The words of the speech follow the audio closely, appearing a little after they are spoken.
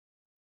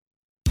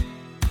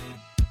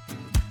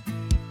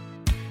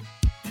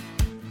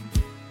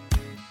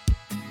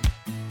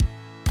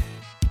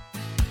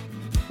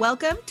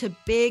Welcome to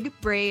Big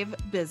Brave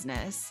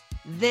Business.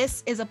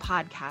 This is a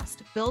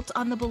podcast built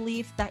on the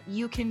belief that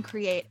you can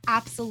create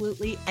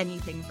absolutely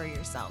anything for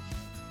yourself.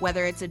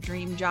 Whether it's a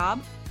dream job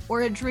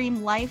or a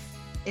dream life,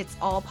 it's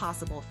all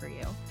possible for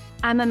you.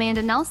 I'm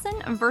Amanda Nelson,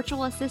 a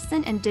virtual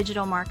assistant and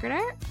digital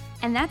marketer,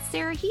 and that's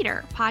Sarah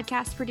Heater,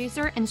 podcast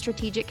producer and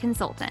strategic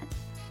consultant.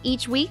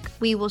 Each week,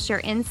 we will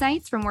share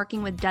insights from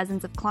working with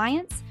dozens of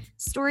clients,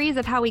 stories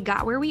of how we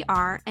got where we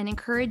are, and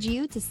encourage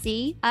you to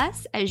see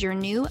us as your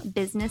new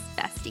business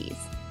besties.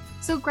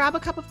 So grab a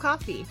cup of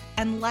coffee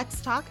and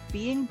let's talk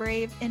being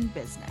brave in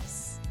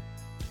business.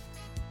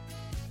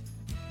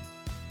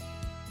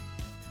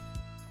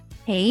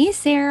 Hey,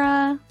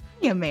 Sarah.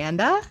 Hey,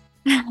 Amanda.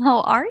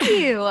 How are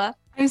you?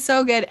 I'm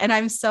so good. And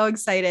I'm so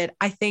excited.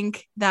 I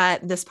think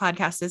that this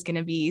podcast is going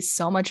to be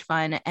so much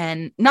fun,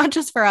 and not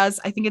just for us.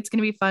 I think it's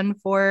going to be fun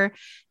for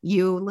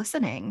you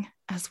listening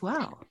as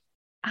well.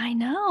 I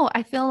know.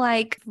 I feel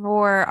like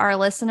for our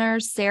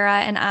listeners, Sarah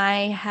and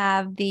I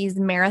have these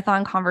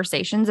marathon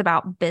conversations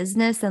about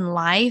business and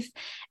life.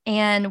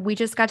 And we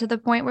just got to the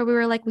point where we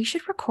were like, we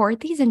should record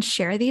these and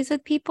share these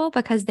with people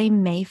because they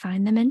may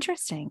find them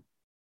interesting.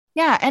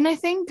 Yeah. And I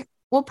think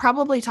we'll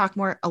probably talk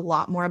a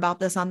lot more about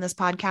this on this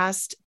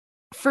podcast.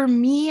 For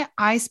me,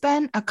 I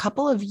spent a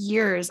couple of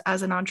years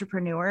as an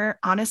entrepreneur,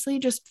 honestly,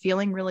 just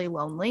feeling really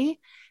lonely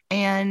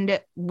and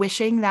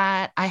wishing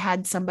that I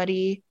had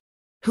somebody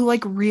who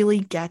really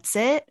gets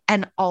it.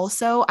 And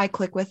also I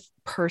click with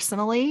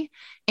personally.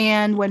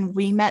 And when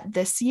we met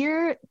this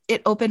year,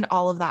 it opened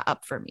all of that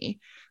up for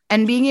me.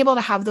 And being able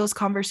to have those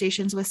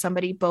conversations with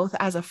somebody, both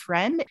as a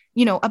friend,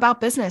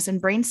 about business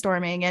and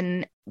brainstorming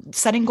and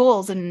setting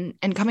goals and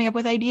coming up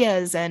with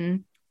ideas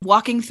and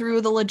walking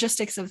through the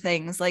logistics of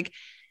things. I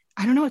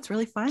don't know, it's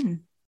really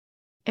fun.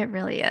 It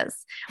really is,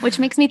 which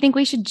makes me think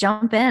we should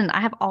jump in.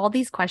 I have all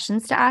these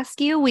questions to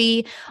ask you.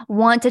 We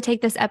want to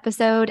take this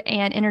episode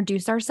and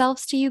introduce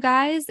ourselves to you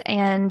guys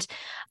and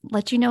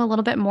let you know a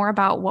little bit more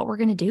about what we're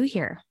going to do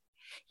here.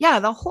 Yeah,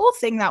 the whole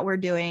thing that we're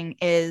doing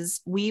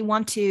is we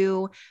want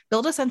to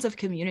build a sense of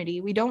community.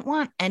 We don't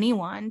want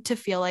anyone to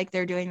feel like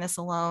they're doing this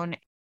alone.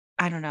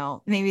 I don't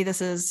know, maybe this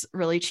is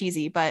really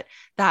cheesy, but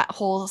that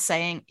whole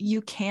saying,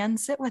 you can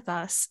sit with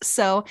us.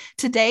 So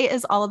today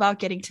is all about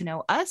getting to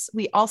know us.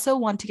 We also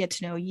want to get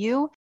to know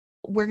you.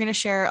 We're going to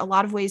share a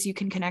lot of ways you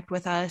can connect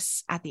with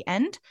us at the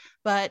end.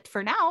 But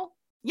for now,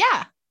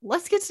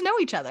 let's get to know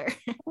each other.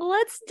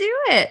 Let's do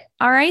it.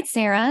 All right,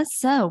 Sarah.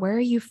 So where are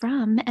you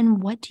from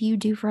and what do you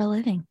do for a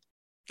living?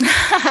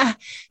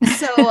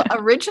 So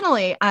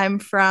originally I'm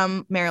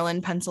from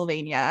Maryland,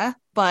 Pennsylvania,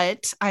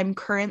 but I'm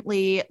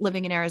currently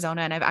living in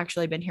Arizona, and I've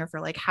actually been here for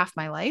half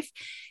my life.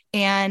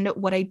 And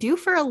what I do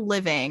for a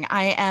living,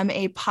 I am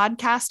a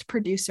podcast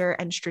producer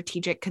and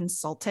strategic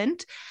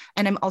consultant.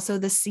 And I'm also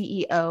the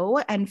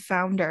CEO and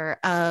founder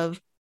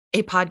of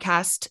a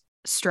podcast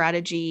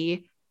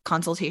strategy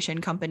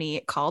consultation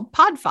company called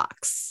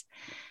PodFox.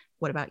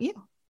 What about you?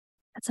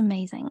 That's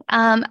amazing.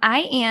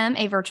 I am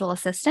a virtual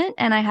assistant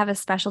and I have a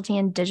specialty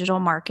in digital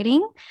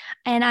marketing.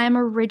 And I'm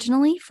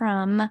originally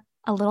from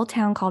a little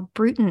town called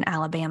Bruton,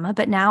 Alabama,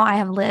 but now I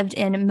have lived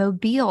in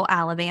Mobile,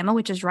 Alabama,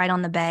 which is right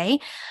on the bay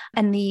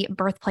and the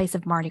birthplace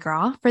of Mardi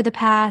Gras for the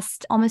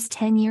past almost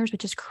 10 years,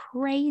 which is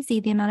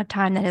crazy the amount of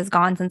time that has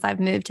gone since I've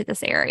moved to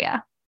this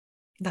area.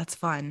 That's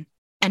fun.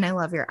 And I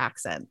love your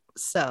accent.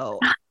 So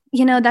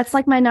that's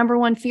my number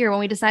one fear when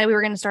we decided we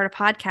were going to start a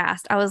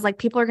podcast. I was like,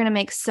 people are going to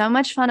make so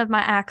much fun of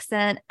my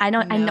accent. I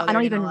don't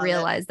even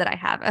realize that I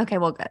have. Okay,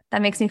 well, good.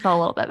 That makes me feel a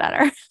little bit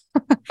better.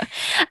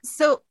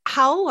 So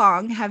how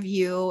long have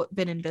you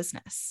been in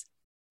business?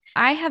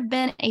 I have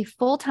been a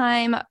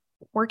full-time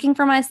working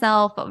for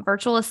myself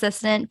virtual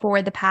assistant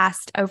for the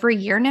past over a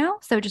year now.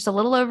 So just a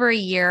little over a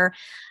year.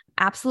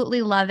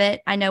 Absolutely love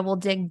it. I know we'll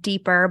dig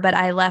deeper, but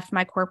I left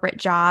my corporate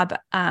job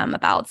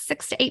about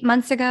 6 to 8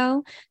 months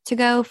ago to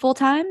go full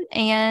time,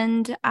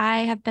 and I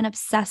have been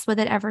obsessed with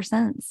it ever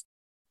since.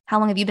 How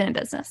long have you been in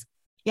business?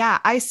 Yeah,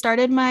 I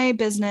started my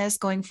business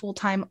going full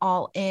time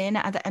all in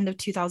at the end of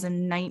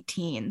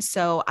 2019.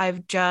 So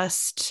I've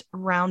just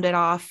rounded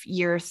off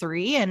year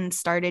 3 and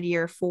started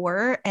year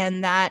 4,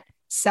 and that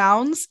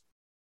sounds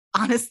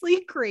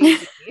honestly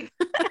crazy.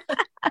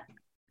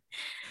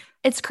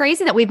 It's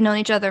crazy that we've known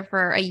each other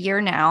for a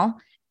year now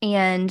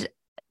and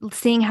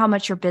seeing how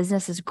much your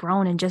business has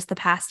grown in just the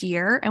past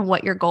year and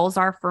what your goals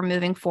are for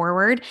moving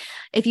forward.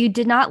 If you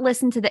did not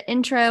listen to the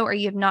intro or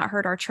you have not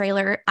heard our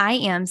trailer, I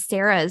am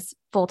Sarah's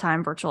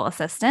full-time virtual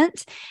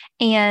assistant,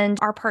 and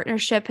our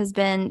partnership has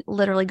been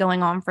literally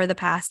going on for the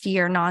past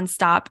year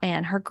nonstop,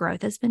 and her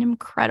growth has been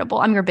incredible.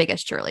 I'm your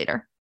biggest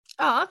cheerleader.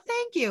 Oh,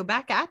 thank you.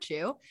 Back at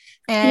you.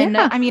 And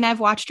I've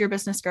watched your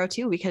business grow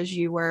too, because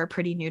you were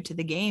pretty new to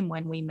the game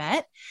when we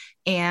met,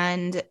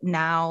 and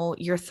now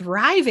you're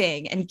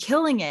thriving and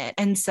killing it.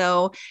 And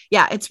so,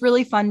 it's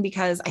really fun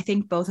because I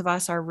think both of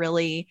us are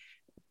really,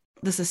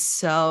 this is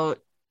so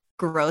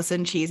gross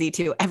and cheesy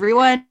too.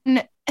 Everyone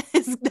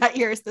that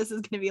hears this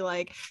is going to be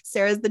like,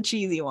 Sarah's the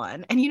cheesy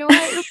one. And you know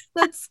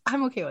what?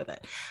 I'm okay with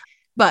it.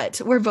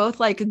 but we're both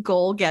like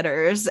goal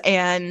getters,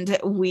 and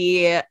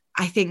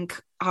I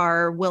think,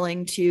 are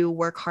willing to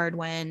work hard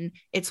when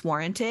it's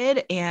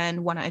warranted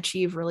and want to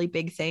achieve really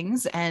big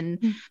things. And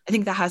I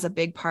think that has a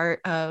big part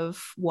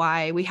of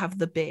why we have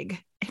the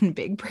big and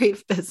big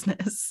brave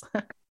business.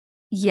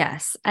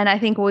 Yes. And I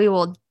think we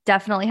will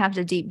definitely have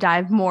to deep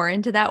dive more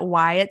into that,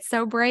 why it's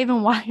so brave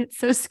and why it's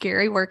so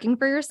scary working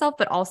for yourself,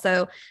 but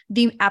also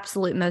the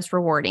absolute most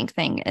rewarding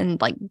thing and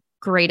like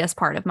greatest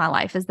part of my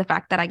life is the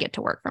fact that I get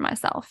to work for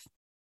myself.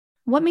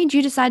 What made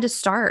you decide to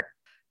start?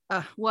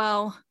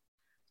 Well,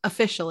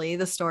 officially,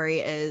 the story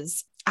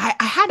is I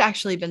had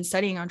actually been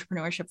studying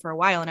entrepreneurship for a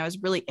while, and I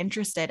was really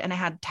interested, and I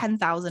had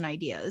 10,000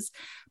 ideas.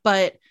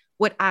 But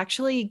what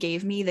actually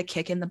gave me the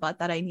kick in the butt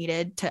that I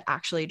needed to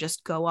actually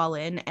just go all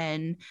in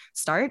and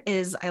start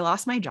is I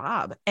lost my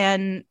job.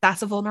 And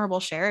that's a vulnerable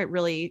share. It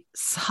really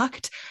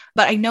sucked.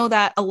 But I know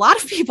that a lot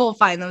of people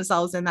find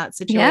themselves in that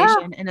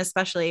situation. And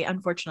especially,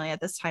 unfortunately, at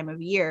this time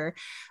of year,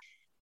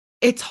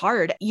 it's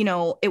hard.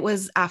 It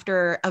was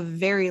after a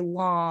very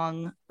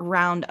long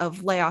round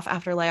of layoff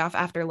after layoff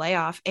after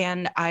layoff.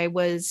 And I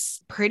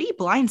was pretty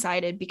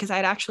blindsided because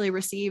I'd actually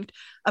received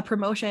a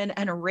promotion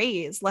and a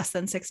raise less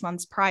than 6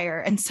 months prior.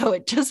 And so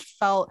it just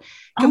felt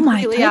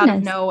completely out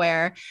of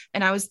nowhere.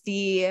 And I was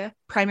the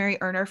primary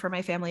earner for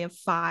my family of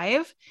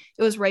 5.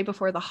 It was right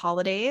before the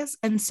holidays.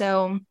 And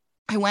so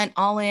I went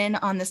all in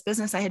on this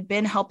business. I had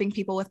been helping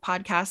people with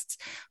podcasts.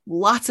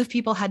 Lots of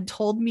people had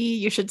told me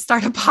you should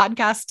start a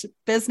podcast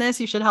business.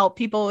 You should help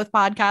people with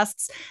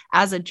podcasts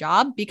as a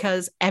job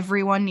because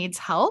everyone needs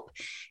help.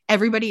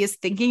 Everybody is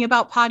thinking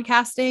about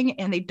podcasting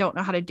and they don't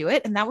know how to do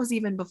it. And that was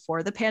even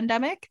before the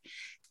pandemic.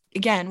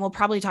 Again, we'll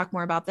probably talk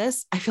more about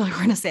this. I feel like we're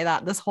going to say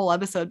that this whole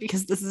episode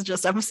because this is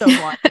just episode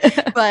 1.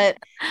 But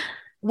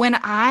when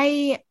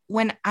I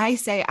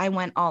say I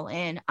went all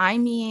in, I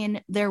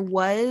mean, there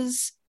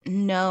was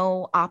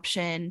no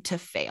option to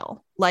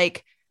fail.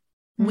 Like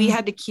we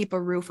had to keep a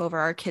roof over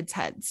our kids'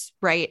 heads.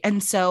 Right.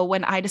 And so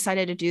when I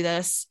decided to do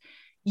this,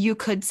 you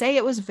could say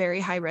it was very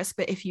high risk,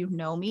 but if you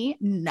know me,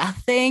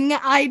 nothing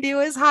I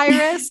do is high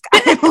risk.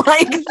 I'm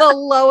like the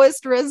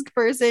lowest risk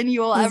person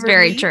you will ever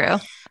very meet. True.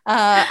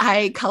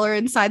 I color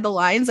inside the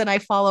lines and I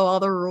follow all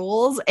the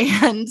rules.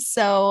 And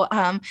so,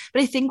 but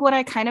I think what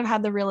I kind of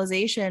had the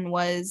realization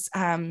was,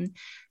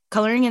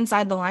 coloring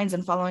inside the lines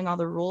and following all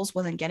the rules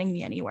wasn't getting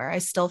me anywhere. I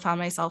still found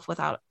myself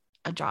without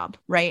a job.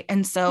 Right.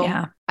 And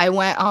so I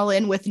went all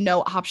in with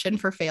no option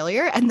for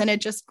failure. And then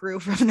it just grew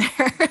from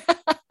there.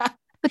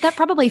 But that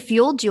probably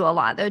fueled you a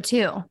lot though,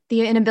 too.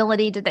 The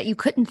inability that you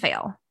couldn't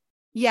fail.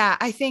 Yeah.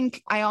 I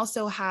think I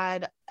also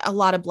had a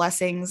lot of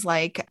blessings.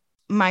 Like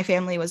my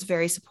family was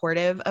very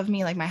supportive of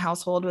me. Like my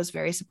household was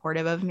very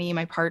supportive of me.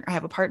 I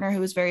have a partner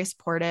who was very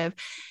supportive.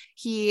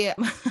 He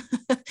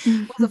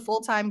was a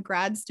full-time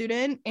grad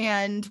student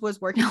and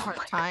was working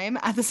part-time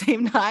at the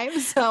same time.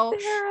 So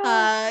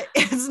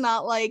it's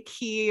not like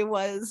he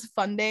was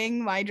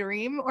funding my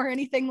dream or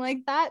anything like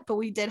that, but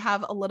we did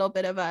have a little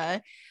bit of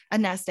a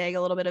nest egg,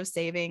 a little bit of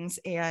savings.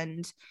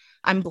 And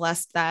I'm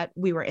blessed that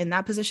we were in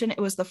that position. It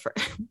was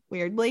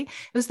weirdly, it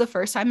was the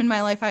first time in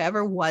my life I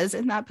ever was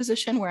in that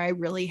position where I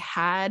really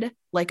had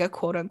like a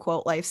quote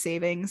unquote life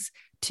savings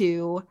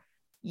to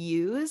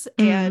use,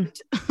 and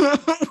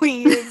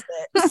we used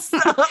it. So.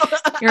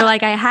 You're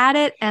like, I had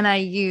it and I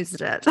used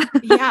it.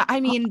 Yeah. I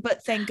mean,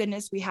 but thank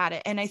goodness we had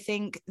it. And I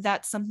think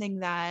that's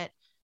something that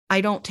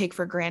I don't take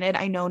for granted.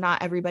 I know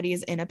not everybody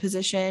is in a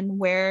position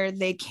where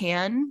they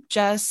can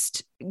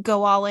just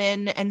go all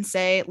in and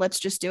say, let's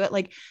just do it.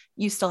 Like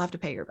you still have to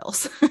pay your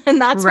bills.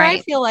 And that's where I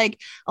feel like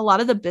a lot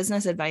of the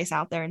business advice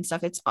out there and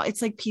stuff,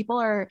 it's like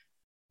people are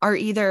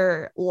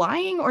either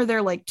lying or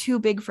they're like too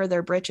big for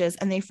their britches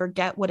and they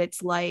forget what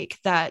it's like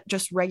that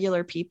just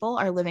regular people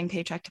are living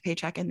paycheck to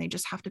paycheck and they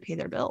just have to pay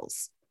their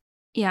bills.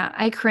 Yeah,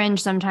 I cringe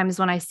sometimes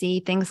when I see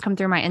things come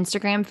through my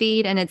Instagram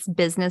feed and it's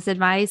business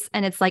advice.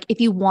 And it's like,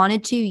 if you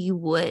wanted to, you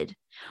would.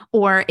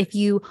 Or if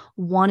you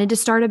wanted to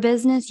start a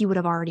business, you would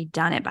have already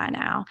done it by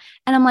now.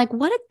 And I'm like,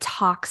 what a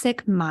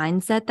toxic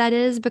mindset that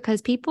is,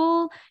 because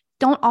people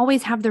don't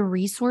always have the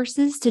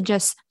resources to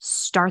just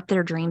start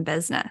their dream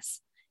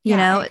business. You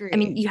know, I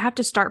mean, you have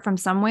to start from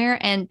somewhere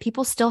and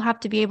people still have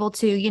to be able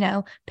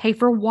to, pay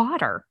for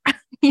water,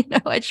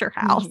 at your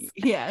house.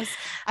 Yes.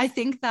 I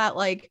think that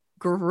like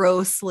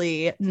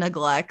grossly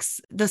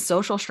neglects the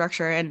social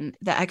structure and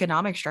the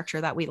economic structure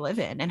that we live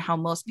in and how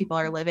most people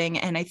are living.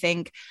 And I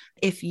think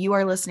if you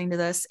are listening to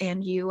this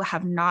and you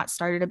have not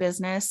started a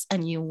business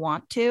and you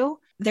want to,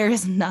 there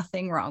is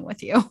nothing wrong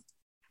with you.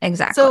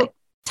 Exactly. So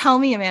tell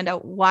me, Amanda,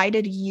 why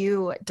did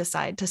you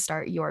decide to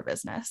start your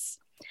business?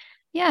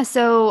 Yeah.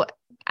 So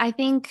I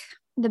think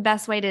the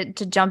best way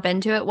to jump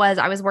into it was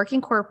I was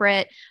working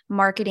corporate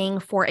marketing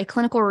for a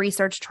clinical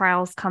research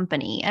trials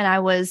company, and I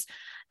was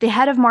the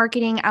head of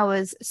marketing. I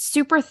was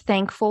super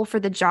thankful for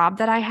the job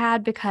that I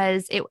had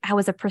because I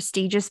was a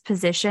prestigious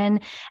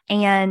position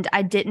and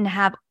I didn't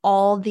have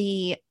all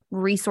the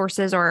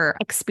resources or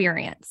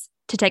experience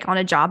to take on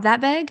a job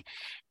that big.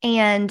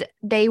 And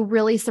they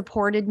really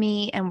supported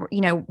me and,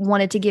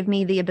 wanted to give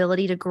me the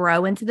ability to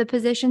grow into the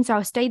position. So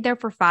I stayed there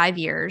for 5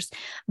 years,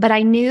 but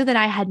I knew that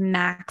I had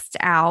maxed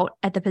out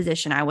at the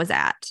position I was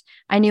at.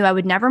 I knew I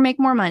would never make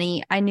more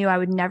money. I knew I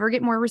would never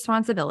get more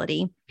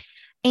responsibility.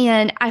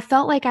 And I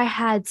felt like I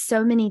had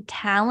so many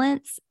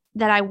talents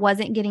that I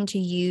wasn't getting to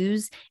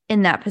use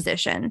in that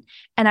position.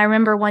 And I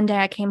remember one day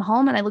I came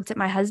home and I looked at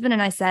my husband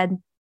and I said,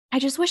 I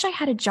just wish I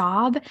had a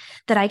job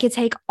that I could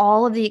take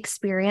all of the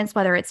experience,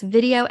 whether it's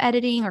video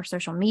editing or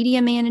social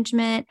media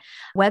management,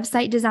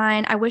 website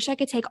design. I wish I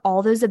could take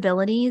all those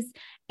abilities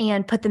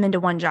and put them into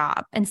one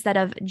job instead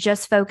of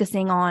just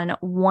focusing on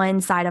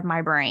one side of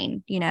my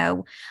brain,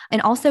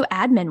 and also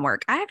admin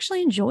work. I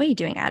actually enjoy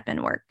doing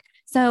admin work.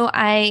 So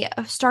I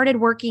started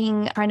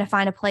working, trying to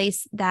find a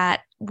place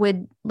that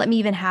would let me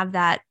even have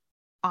that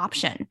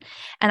option.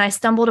 And I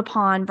stumbled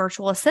upon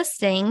virtual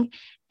assisting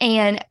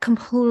and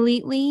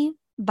completely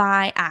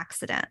by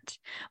accident,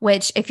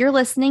 which if you're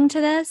listening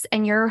to this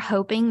and you're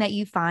hoping that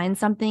you find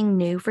something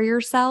new for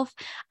yourself,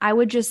 I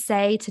would just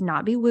say to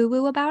not be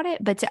woo-woo about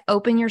it, but to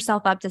open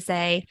yourself up to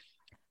say,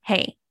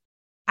 hey,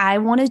 I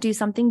want to do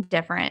something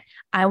different.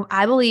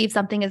 I believe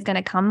something is going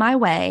to come my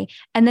way,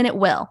 and then it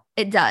will.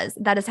 It does.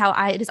 That is how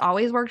it has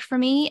always worked for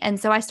me. And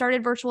so I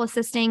started virtual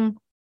assisting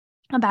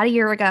about a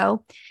year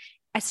ago.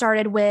 I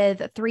started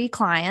with 3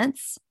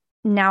 clients.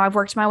 Now I've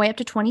worked my way up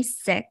to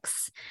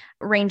 26,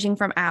 ranging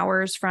from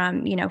hours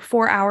from,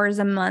 4 hours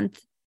a month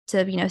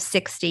to,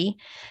 60.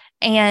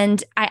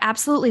 And I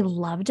absolutely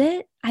loved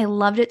it. I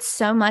loved it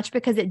so much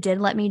because it did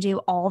let me do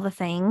all the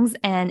things,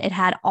 and it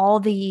had all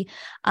the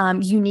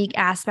unique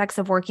aspects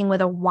of working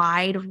with a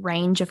wide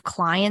range of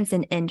clients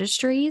and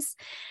industries.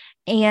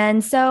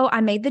 And so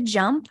I made the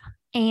jump,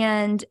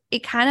 and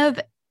it kind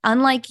of,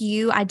 unlike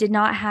you, I did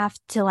not have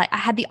to I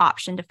had the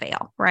option to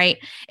fail, right?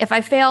 If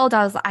I failed,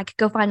 I could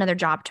go find another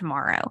job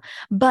tomorrow,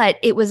 but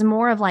it was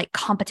more of like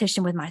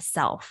competition with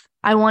myself.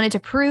 I wanted to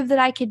prove that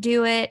I could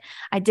do it.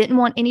 I didn't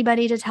want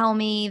anybody to tell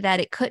me that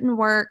it couldn't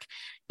work.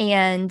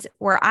 And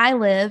where I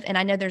live, and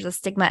I know there's a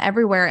stigma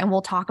everywhere, and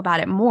we'll talk about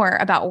it more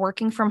about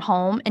working from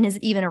home and is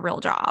it even a real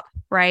job,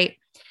 right?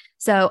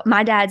 So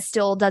my dad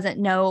still doesn't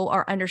know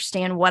or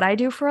understand what I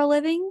do for a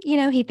living.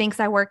 He thinks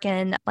I work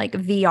in like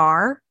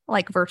VR,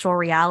 like virtual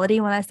reality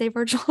when I say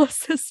virtual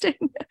assisting.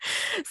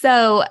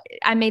 So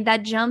I made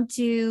that jump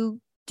to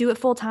do it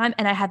full time,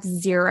 and I have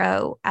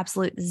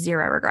absolute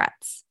zero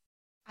regrets.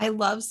 I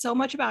love so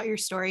much about your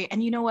story.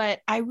 And you know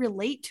what? I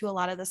relate to a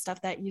lot of the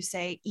stuff that you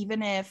say,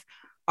 even if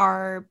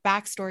our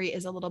backstory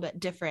is a little bit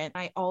different.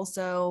 I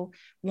also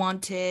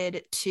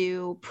wanted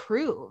to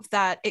prove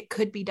that it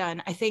could be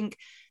done. I think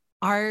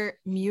our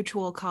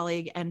mutual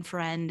colleague and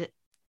friend,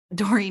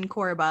 Doreen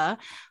Corba,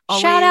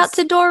 shout out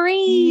to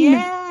Doreen.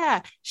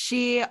 Yeah.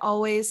 She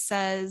always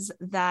says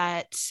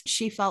that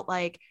she felt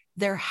like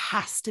there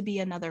has to be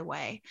another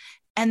way.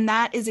 And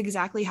that is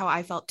exactly how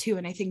I felt too.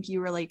 And I think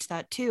you relate to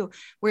that too,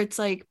 where it's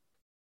like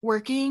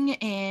working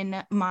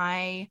in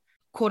my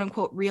quote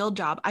unquote real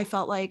job, I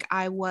felt like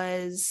I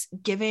was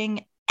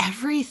giving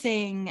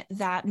everything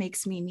that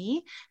makes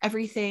me,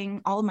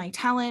 everything, all of my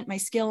talent, my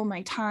skill,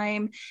 my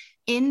time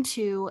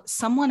into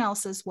someone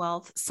else's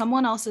wealth,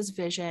 someone else's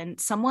vision,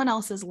 someone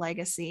else's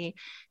legacy.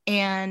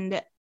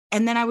 And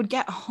then I would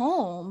get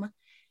home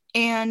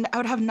and I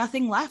would have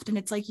nothing left. And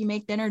it's like you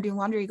make dinner, do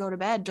laundry, go to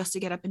bed just to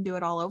get up and do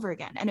it all over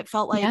again. And it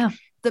felt like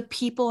the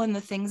people and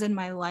the things in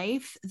my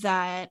life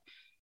that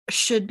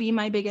should be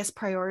my biggest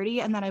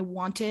priority and that I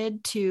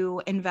wanted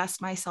to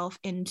invest myself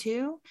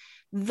into,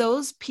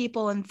 those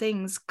people and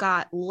things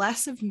got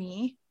less of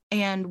me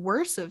and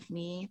worse of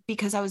me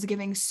because I was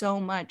giving so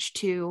much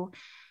to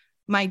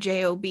my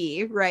job,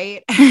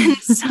 right? And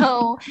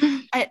so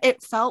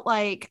it felt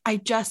like I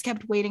just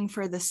kept waiting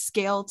for the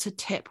scale to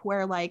tip,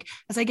 where like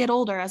as I get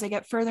older, as I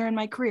get further in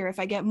my career, if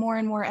I get more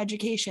and more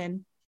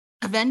education,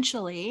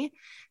 eventually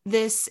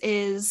this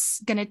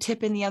is going to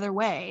tip in the other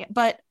way.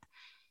 But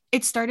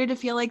it started to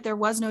feel like there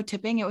was no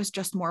tipping, it was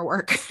just more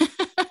work.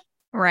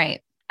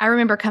 Right. I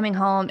remember coming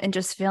home and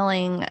just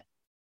feeling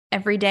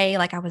every day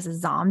like I was a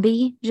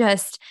zombie,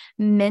 just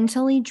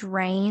mentally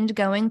drained,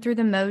 going through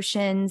the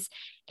motions.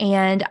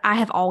 And I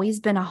have always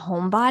been a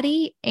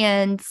homebody.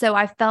 And so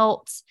I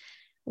felt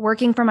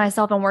working for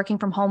myself and working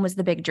from home was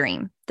the big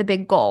dream, the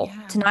big goal,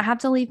 to not have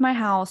to leave my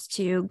house,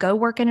 to go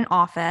work in an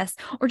office,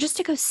 or just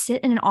to go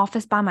sit in an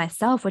office by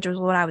myself, which was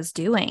what I was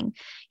doing.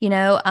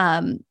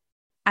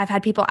 I've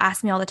had people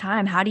ask me all the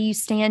time, how do you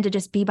stand to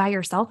just be by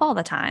yourself all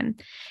the time?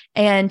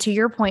 And to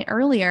your point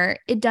earlier,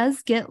 it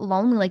does get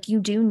lonely. Like you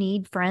do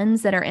need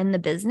friends that are in the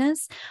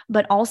business,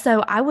 but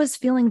also I was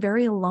feeling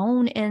very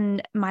alone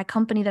in my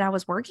company that I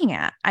was working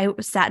at. I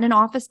sat in an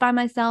office by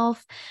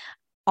myself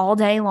all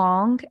day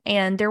long,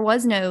 and there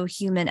was no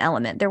human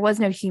element. There was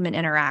no human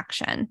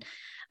interaction.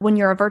 When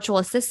you're a virtual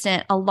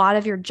assistant, a lot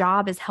of your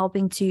job is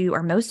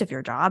or most of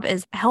your job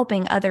is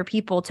helping other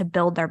people to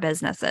build their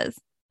businesses.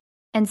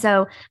 And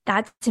so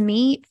that to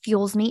me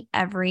fuels me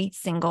every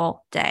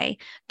single day.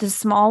 The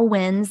small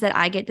wins that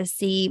I get to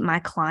see my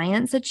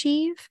clients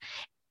achieve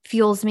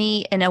fuels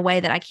me in a way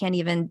that I can't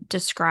even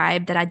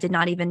describe, that I did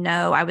not even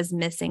know I was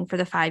missing for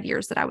the 5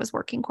 years that I was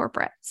working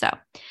corporate. So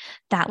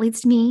that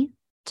leads me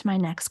to my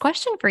next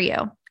question for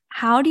you.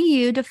 How do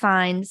you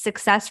define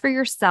success for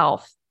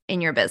yourself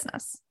in your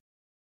business?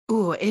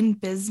 Ooh, in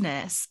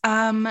business.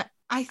 I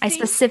I think,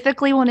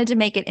 specifically wanted to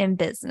make it in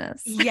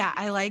business. yeah,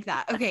 I like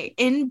that. Okay.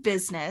 In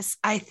business,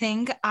 I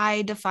think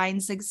I define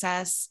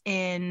success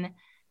in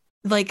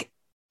like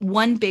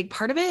one big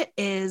part of it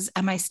is,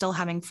 am I still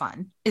having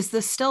fun? Is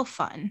this still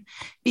fun?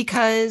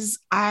 Because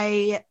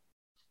when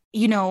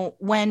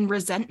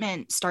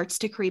resentment starts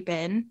to creep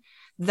in,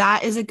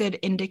 that is a good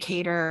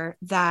indicator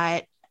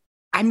that,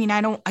 I mean,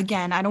 I don't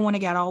want to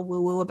get all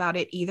woo woo about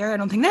it either. I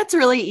don't think that's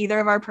really either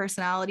of our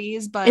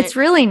personalities, It's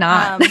really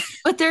not.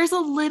 but there's a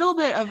little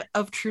bit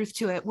of truth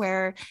to it,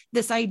 where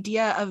this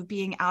idea of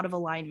being out of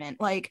alignment,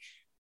 like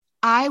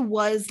I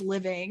was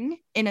living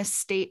in a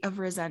state of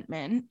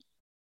resentment.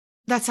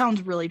 That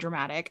sounds really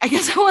dramatic. I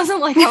guess it wasn't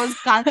like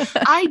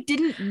I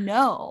didn't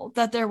know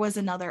that there was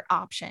another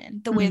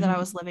option the way that I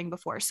was living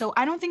before. So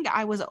I don't think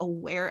I was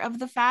aware of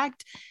the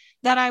fact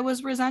that I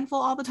was resentful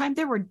all the time.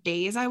 There were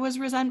days I was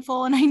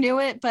resentful and I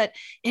knew it, but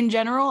in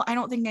general, I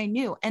don't think I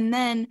knew. And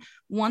then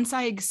once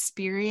I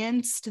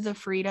experienced the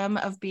freedom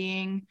of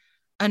being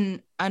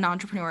an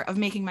entrepreneur, of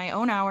making my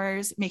own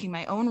hours, making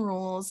my own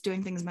rules,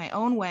 doing things my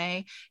own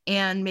way,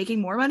 and making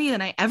more money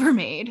than I ever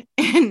made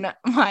in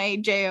my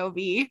job,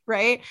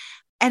 right?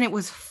 And it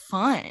was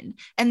fun.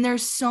 And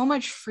there's so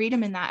much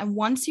freedom in that. And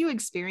once you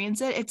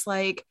experience it, it's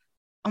like,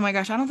 oh my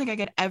gosh, I don't think I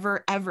could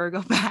ever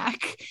go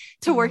back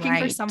to working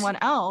for someone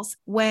else.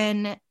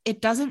 When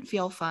it doesn't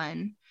feel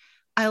fun,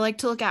 I like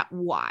to look at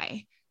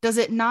why. Does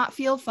it not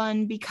feel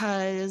fun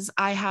because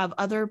I have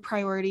other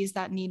priorities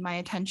that need my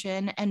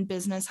attention and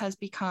business has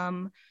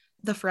become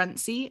the front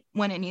seat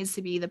when it needs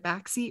to be the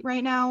back seat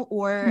right now?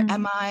 Or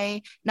am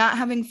I not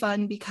having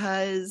fun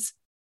because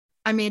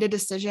I made a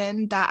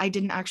decision that I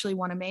didn't actually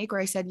want to make, or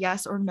I said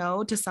yes or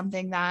no to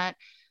something that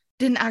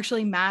didn't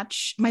actually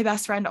match? My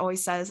best friend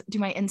always says, do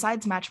my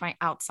insides match my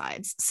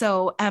outsides?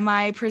 So am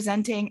I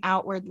presenting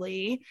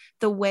outwardly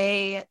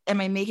am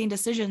I making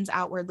decisions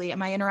outwardly?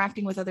 Am I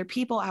interacting with other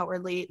people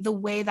outwardly the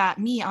way that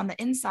me on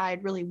the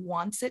inside really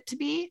wants it to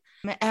be?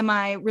 Am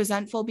I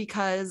resentful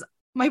because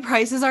my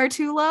prices are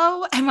too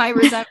low? Am I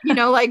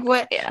like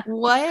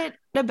what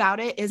about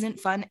it isn't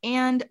fun?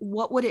 And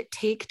what would it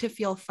take to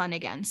feel fun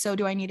again? So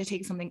do I need to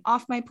take something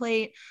off my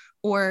plate?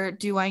 Or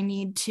do I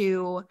need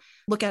to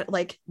look at,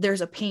 like,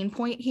 there's a pain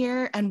point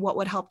here and what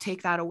would help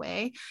take that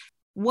away?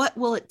 What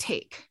will it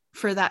take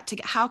for that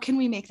how can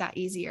we make that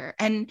easier?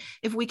 And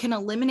if we can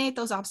eliminate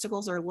those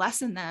obstacles or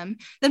lessen them,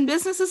 then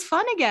business is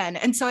fun again.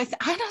 And so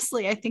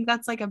honestly, I think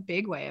that's like a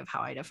big way of how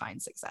I define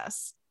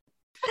success.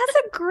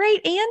 That's a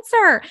great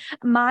answer.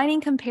 Mine in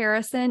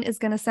comparison is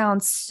going to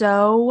sound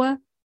so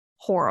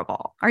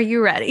horrible. Are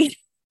you ready?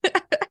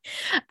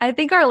 I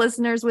think our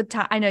listeners with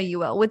time, I know you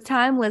will, with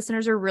time,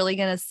 listeners are really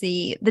going to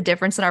see the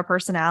difference in our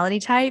personality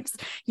types.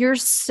 You're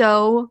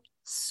so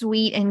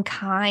sweet and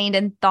kind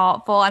and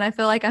thoughtful. And I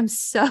feel like I'm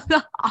so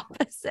the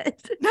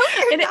opposite. No,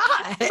 you're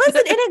not.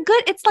 Listen, in a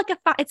good, it's like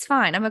it's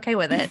fine. I'm okay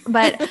with it.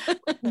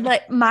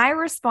 But my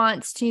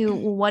response to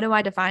what do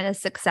I define as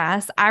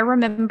success? I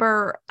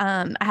remember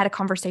I had a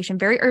conversation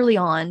very early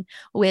on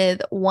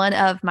with one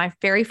of my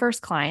very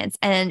first clients,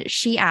 and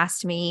she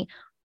asked me,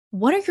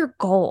 what are your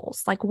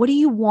goals? Like, what do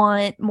you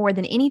want more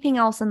than anything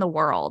else in the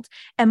world?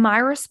 And my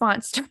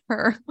response to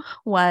her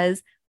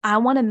was, I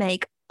want to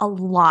make a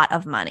lot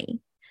of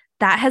money.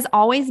 That has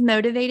always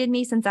motivated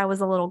me since I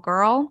was a little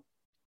girl.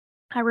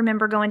 I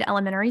remember going to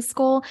elementary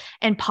school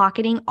and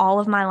pocketing all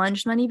of my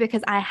lunch money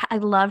because I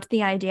loved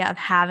the idea of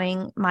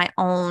having my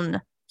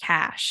own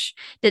cash.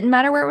 Didn't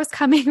matter where it was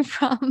coming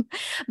from,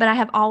 but I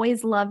have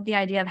always loved the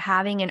idea of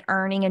having and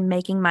earning and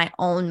making my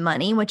own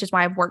money, which is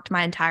why I've worked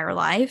my entire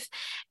life.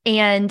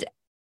 And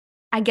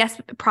I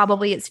guess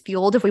probably it's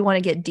fueled, if we want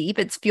to get deep,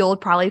 it's fueled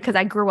probably because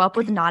I grew up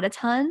with not a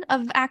ton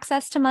of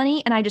access to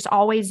money. And I just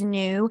always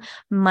knew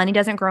money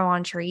doesn't grow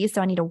on trees.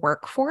 So I need to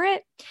work for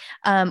it.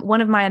 One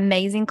of my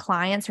amazing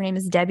clients, her name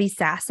is Debbie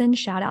Sasson.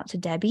 Shout out to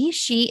Debbie.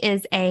 She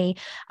is a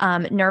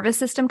nervous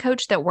system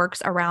coach that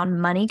works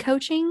around money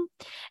coaching.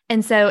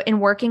 And so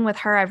in working with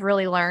her, I've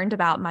really learned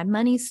about my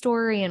money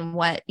story and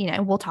what,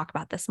 we'll talk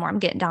about this more. I'm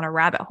getting down a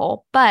rabbit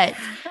hole, but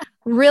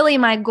really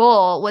my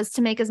goal was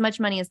to make as much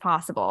money as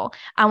possible.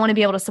 I want to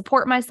be able to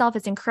support myself.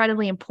 It's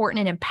incredibly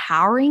important and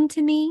empowering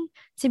to me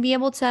to be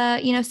able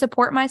to,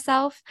 support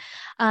myself.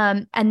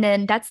 And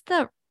then that's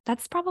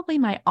probably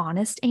my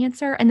honest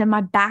answer. And then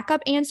my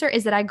backup answer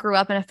is that I grew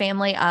up in a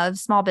family of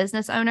small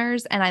business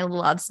owners, and I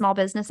love small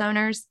business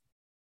owners.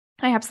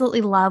 I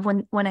absolutely love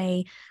when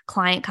a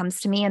client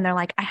comes to me and they're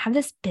like, I have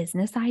this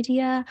business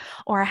idea,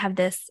 or I have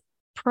this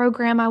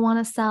program I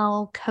want to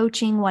sell,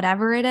 coaching,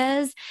 whatever it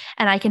is,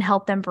 and I can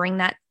help them bring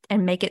that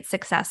and make it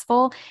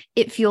successful.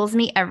 It fuels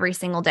me every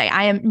single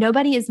day.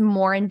 Nobody is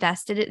more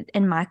invested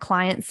in my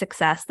client's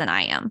success than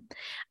I am.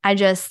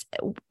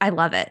 I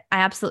love it. I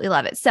absolutely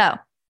love it. So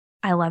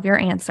I love your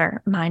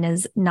answer. Mine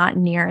is not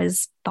near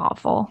as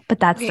thoughtful, but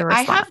that's Okay, the I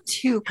response. have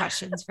two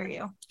questions for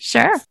you.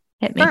 Sure.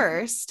 Hit me.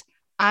 First,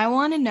 I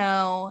want to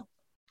know,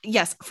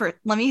 yes,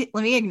 let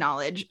me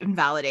acknowledge and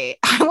validate.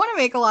 I want to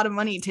make a lot of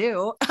money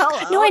too. No,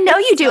 Hello. I know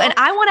you do. And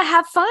I want to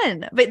have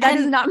fun, but that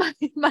is And not my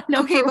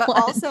okay, number but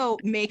one. also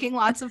making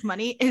lots of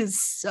money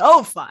is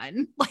so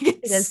fun. Like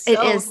it's It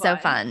so is so fun.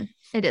 fun.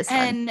 It is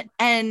fun.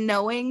 And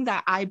knowing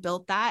that I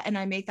built that and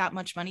I make that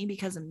much money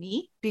because of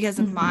me, because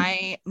of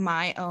my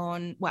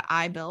own what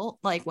I built,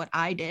 like what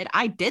I did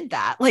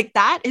that. Like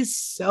that is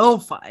so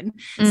fun.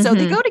 So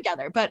they go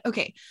together. But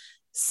okay,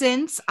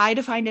 since I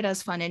defined it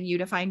as fun and you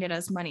defined it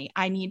as money,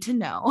 I need to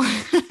know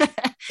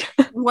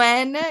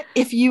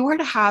if you were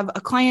to have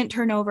a client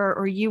turnover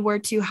or you were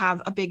to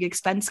have a big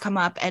expense come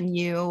up and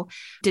you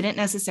didn't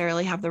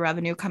necessarily have the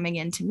revenue coming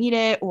in to meet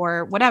it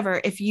or whatever,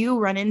 if you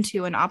run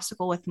into an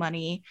obstacle with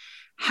money,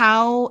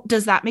 how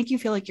does that make you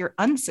feel like you're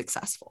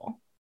unsuccessful?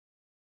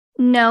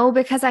 No,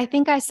 because I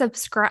think I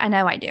subscribe. I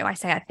know I do. I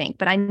say I think,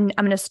 but I'm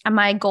going to,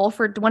 my goal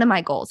for one of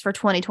my goals for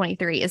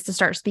 2023 is to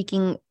start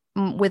speaking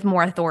with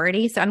more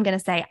authority. So I'm going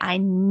to say, I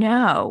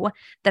know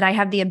that I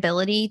have the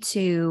ability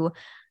to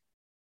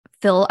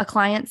fill a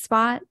client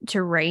spot,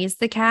 to raise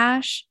the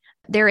cash.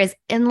 There is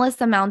endless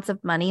amounts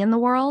of money in the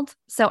world.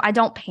 So I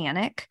don't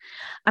panic.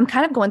 I'm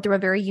kind of going through a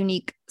very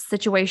unique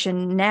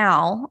situation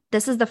now.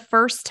 This is the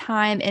first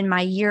time in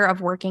my year of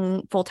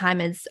working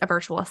full-time as a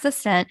virtual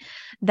assistant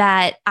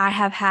that I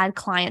have had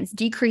clients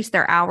decrease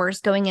their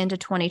hours going into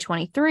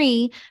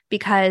 2023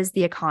 because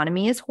the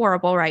economy is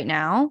horrible right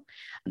now.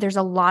 There's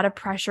a lot of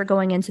pressure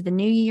going into the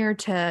new year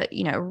to,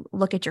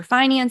 look at your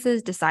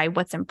finances, decide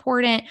what's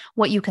important,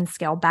 what you can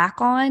scale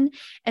back on.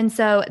 And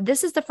so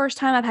this is the first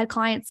time I've had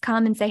clients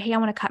come and say, hey, I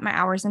want to cut my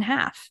hours in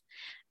half.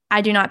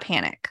 I do not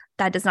panic.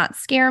 That does not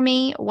scare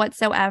me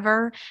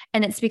whatsoever.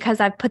 And it's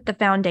because I've put the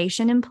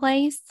foundation in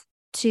place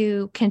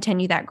to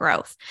continue that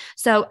growth.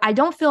 So I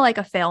don't feel like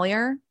a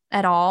failure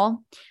at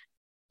all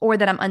or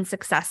that I'm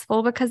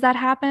unsuccessful because that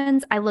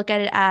happens. I look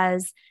at it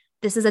as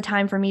this is a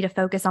time for me to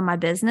focus on my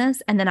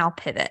business and then I'll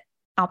pivot.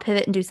 I'll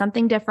pivot and do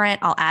something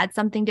different. I'll add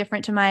something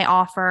different to my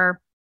offer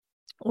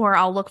or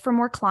I'll look for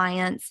more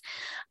clients.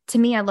 To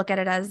me, I look at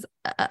it as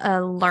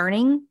a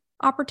learning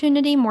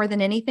opportunity more than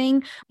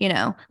anything.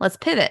 Let's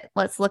pivot.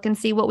 Let's look and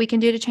see what we can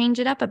do to change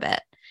it up a bit.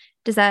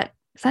 Does that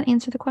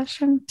answer the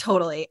question?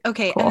 Totally.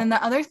 Okay. Cool. And then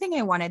the other thing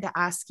I wanted to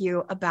ask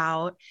you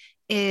about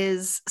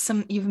is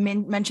you've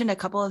mentioned a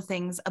couple of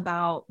things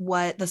about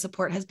what the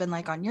support has been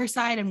like on your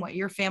side and what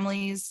your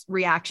family's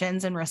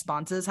reactions and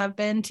responses have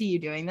been to you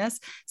doing this.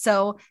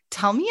 So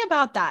tell me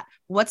about that.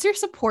 What's your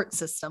support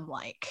system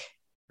like?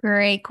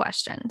 Great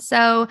question.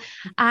 So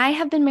I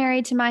have been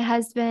married to my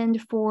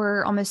husband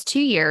for almost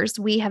 2 years.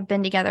 We have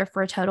been together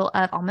for a total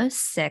of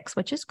almost 6,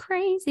 which is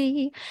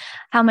crazy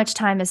how much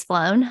time has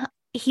flown.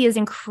 He is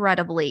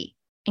incredibly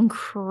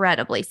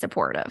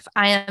supportive.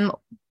 I am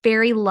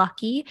very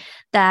lucky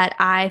that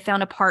I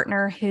found a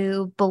partner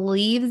who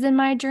believes in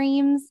my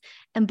dreams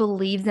and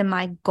believes in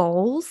my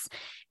goals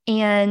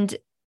and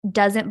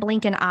doesn't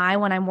blink an eye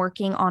when I'm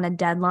working on a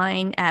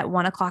deadline at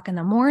 1:00 in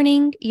the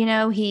morning.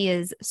 He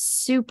is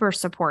super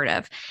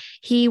supportive.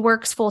 He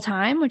works full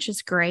time, which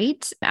is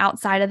great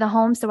outside of the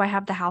home. So I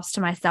have the house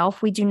to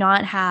myself. We do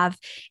not have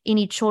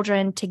any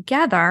children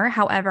together.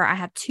 However, I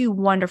have 2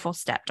 wonderful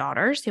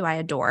stepdaughters who I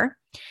adore.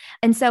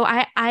 And so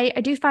I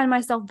do find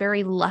myself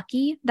very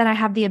lucky that I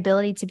have the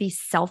ability to be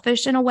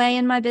selfish in a way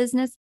in my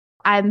business.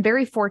 I'm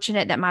very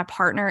fortunate that my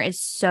partner is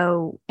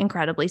so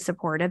incredibly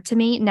supportive to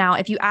me. Now,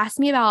 if you ask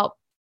me about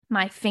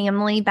my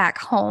family back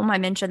home, I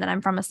mentioned that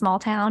I'm from a small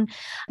town.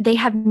 They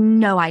have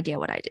no idea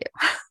what I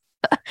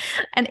do.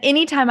 And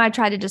anytime I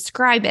try to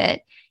describe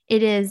it,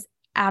 it is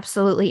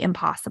absolutely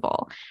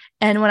impossible.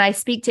 And when I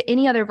speak to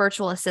any other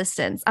virtual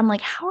assistants, I'm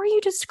like, how are you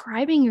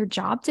describing your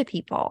job to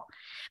people?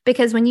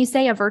 Because when you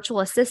say a virtual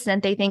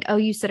assistant, they think, oh,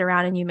 you sit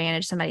around and you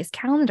manage somebody's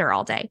calendar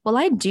all day. Well,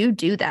 I do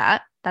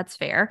that. That's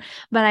fair.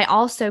 But I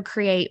also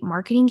create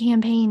marketing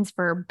campaigns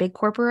for big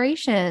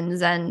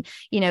corporations and,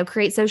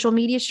 create social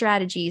media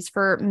strategies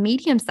for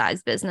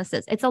medium-sized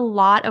businesses. It's a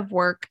lot of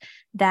work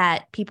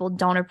that people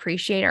don't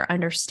appreciate or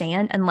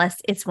understand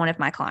unless it's one of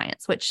my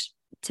clients, which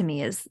to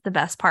me is the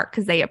best part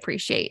because they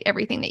appreciate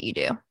everything that you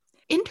do.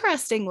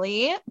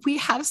 Interestingly, we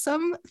have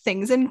some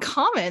things in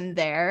common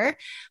there.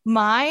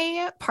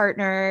 My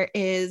partner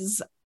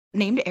is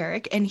named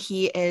Eric, and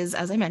he is,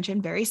 as I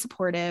mentioned, very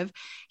supportive.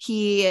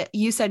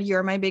 You said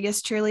you're my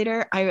biggest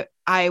cheerleader.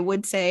 I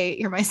would say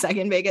you're my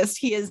second biggest.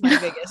 He is my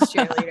biggest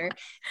cheerleader.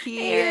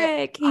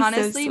 Eric, he's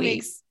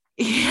honestly so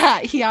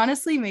sweet. He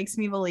honestly makes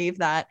me believe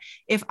that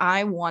if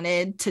I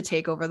wanted to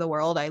take over the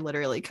world, I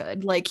literally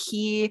could. Like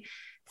he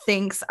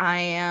thinks I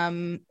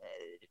am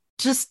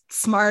just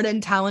smart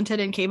and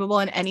talented and capable.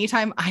 And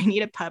anytime I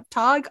need a pep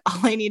talk, all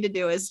I need to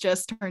do is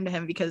just turn to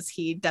him because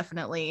he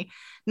definitely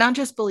not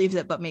just believes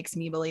it, but makes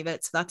me believe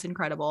it. So that's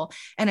incredible.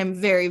 And I'm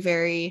very,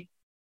 very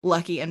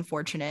lucky and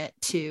fortunate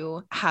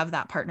to have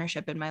that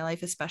partnership in my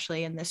life,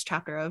 especially in this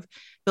chapter of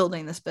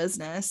building this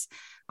business.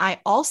 I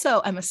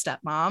also am a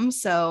stepmom,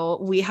 so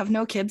we have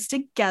no kids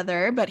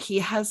together, but he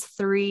has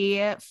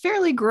 3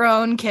 fairly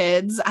grown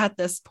kids at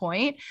this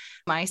point.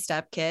 My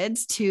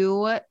stepkids,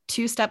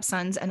 two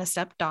stepsons and a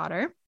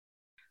stepdaughter.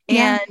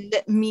 Yeah. And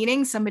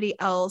meeting somebody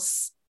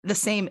else the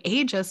same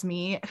age as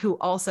me who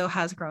also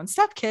has grown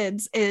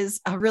stepkids is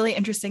a really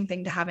interesting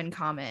thing to have in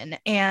common.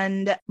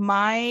 And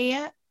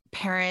my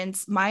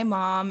parents, my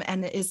mom,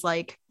 and is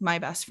like my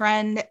best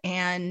friend,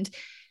 and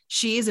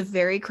she is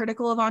very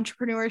critical of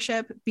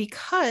entrepreneurship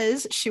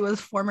because she was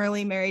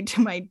formerly married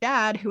to my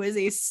dad, who is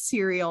a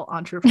serial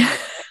entrepreneur.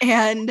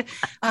 And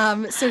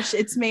so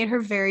it's made her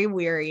very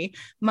weary.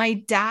 My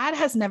dad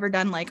has never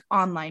done like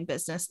online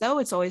business, though.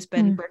 It's always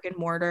been brick and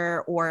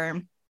mortar,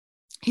 or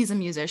he's a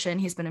musician.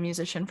 He's been a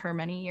musician for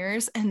many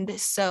years. And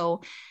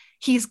so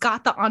he's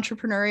got the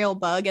entrepreneurial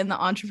bug and the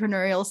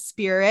entrepreneurial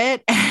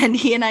spirit. And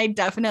he and I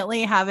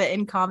definitely have it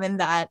in common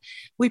that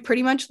we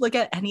pretty much look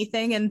at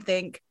anything and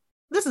think,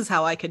 this is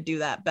how I could do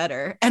that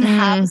better, and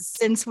have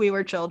since we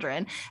were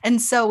children.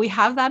 And so we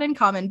have that in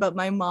common, but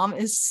my mom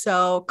is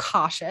so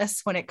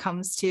cautious when it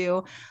comes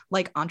to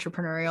like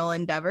entrepreneurial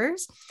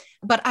endeavors.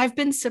 But I've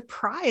been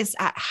surprised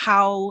at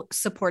how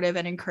supportive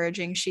and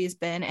encouraging she's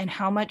been and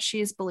how much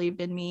she's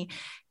believed in me.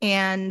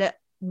 And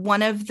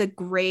one of the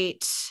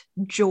great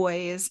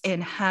joys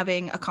in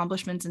having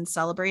accomplishments and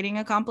celebrating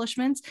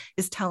accomplishments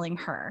is telling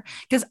her,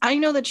 because I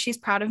know that she's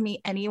proud of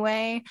me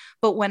anyway.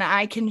 But when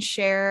I can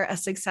share a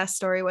success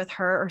story with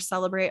her or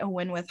celebrate a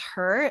win with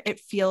her, it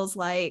feels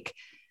like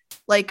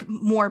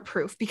more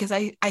proof, because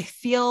I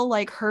feel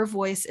like her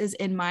voice is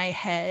in my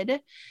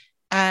head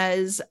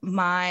as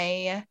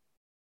my,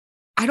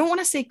 I don't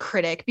want to say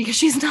critic, because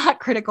she's not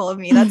critical of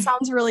me. That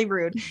sounds really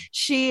rude.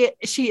 She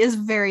is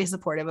very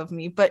supportive of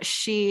me, but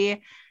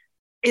she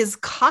is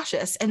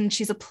cautious and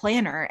she's a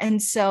planner.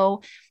 And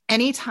so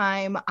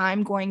anytime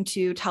I'm going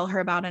to tell her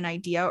about an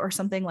idea or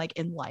something like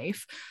in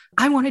life,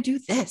 I want to do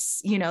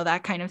this,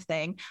 that kind of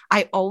thing,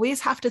 I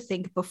always have to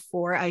think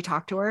before I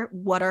talk to her,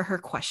 what are her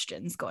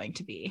questions going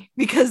to be?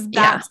 Because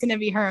that's going to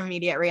be her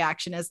immediate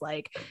reaction, is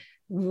like,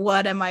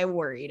 what am I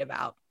worried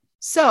about?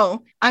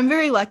 So I'm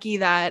very lucky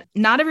that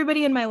not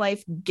everybody in my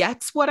life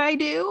gets what I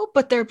do,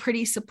 but they're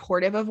pretty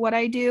supportive of what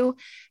I do.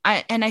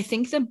 And I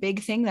think the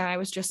big thing that I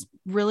was just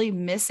really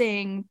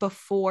missing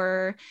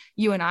before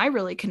you and I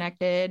really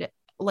connected,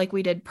 like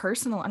we did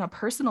on a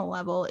personal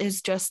level,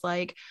 is just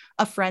like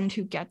a friend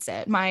who gets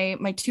it. My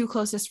 2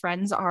 closest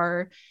friends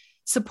are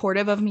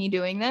supportive of me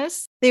doing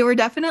this. They were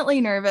definitely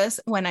nervous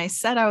when I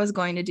said I was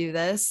going to do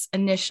this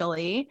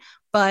initially,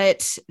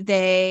 but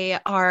they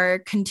are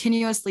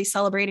continuously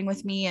celebrating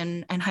with me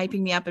and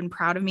hyping me up and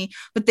proud of me.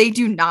 But they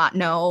do not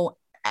know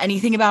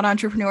anything about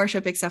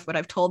entrepreneurship except what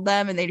I've told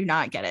them, and they do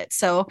not get it.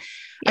 So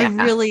I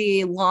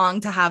really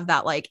long to have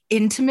that like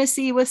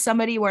intimacy with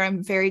somebody where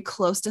I'm very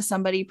close to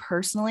somebody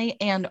personally,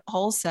 and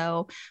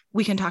also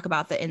we can talk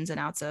about the ins and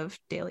outs of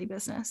daily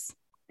business.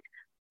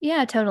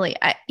 Yeah, totally.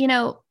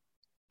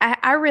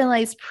 I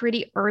realized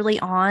pretty early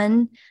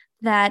on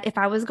that if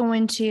I was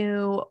going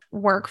to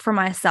work for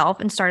myself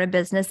and start a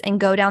business and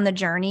go down the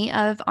journey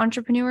of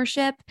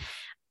entrepreneurship,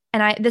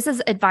 and this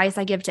is advice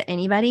I give to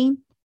anybody,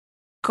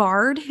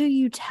 guard who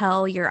you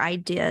tell your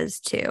ideas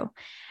to.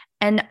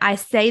 And I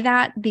say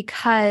that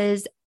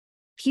because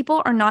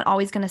people are not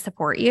always going to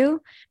support you.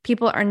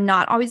 People are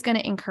not always going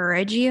to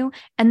encourage you.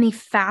 And the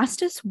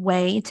fastest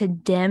way to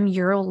dim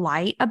your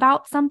light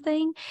about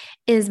something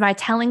is by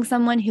telling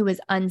someone who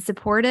is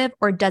unsupportive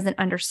or doesn't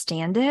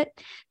understand it.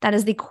 That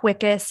is the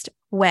quickest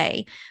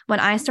way. When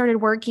I started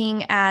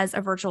working as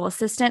a virtual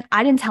assistant,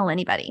 I didn't tell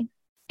anybody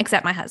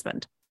except my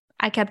husband.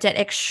 I kept it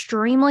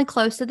extremely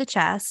close to the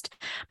chest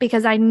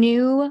because I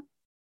knew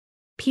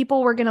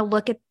people were going to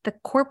look at the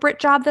corporate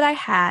job that I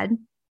had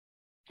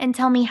and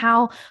tell me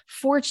how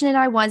fortunate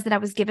I was that I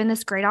was given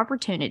this great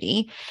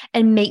opportunity,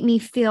 and make me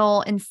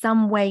feel in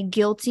some way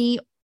guilty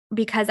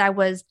because I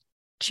was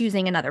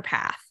choosing another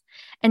path.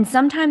 And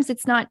sometimes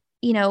it's not,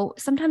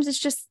 sometimes it's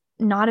just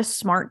not a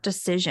smart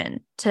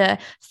decision to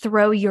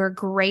throw your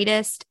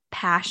greatest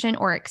passion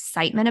or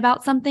excitement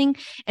about something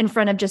in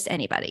front of just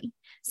anybody.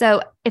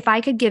 So if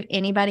I could give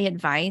anybody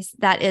advice,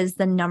 that is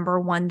the number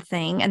one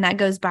thing. And that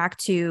goes back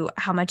to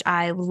how much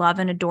I love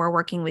and adore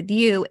working with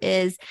you,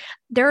 is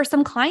there are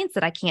some clients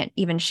that I can't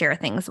even share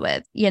things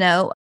with.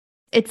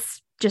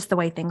 It's just the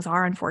way things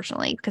are,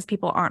 unfortunately, because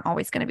people aren't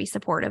always going to be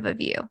supportive of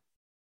you.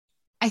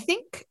 I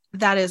think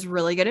that is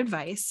really good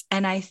advice.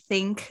 And I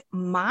think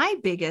my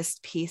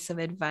biggest piece of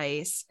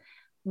advice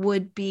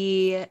would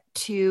be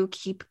to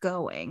keep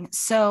going.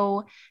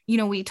 So,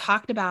 we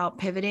talked about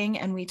pivoting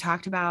and we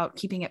talked about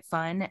keeping it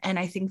fun. And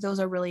I think those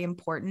are really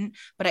important.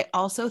 But I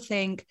also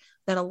think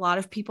that a lot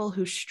of people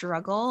who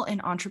struggle in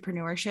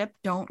entrepreneurship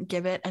don't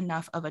give it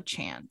enough of a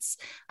chance.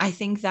 I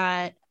think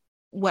that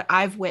what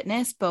I've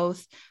witnessed,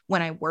 both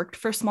when I worked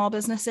for small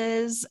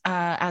businesses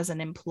as an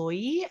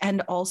employee,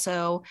 and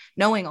also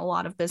knowing a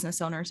lot of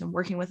business owners and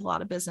working with a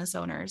lot of business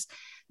owners,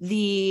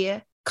 the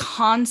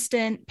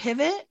constant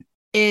pivot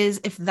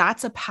is, if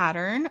that's a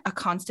pattern, a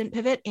constant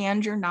pivot,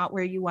 and you're not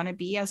where you want to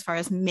be as far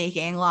as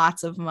making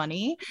lots of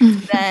money,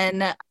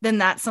 then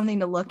that's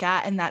something to look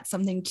at, and that's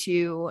something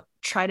to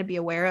try to be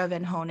aware of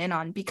and hone in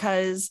on.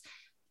 Because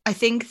I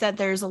think that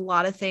there's a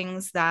lot of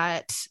things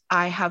that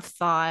I have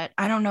thought,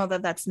 I don't know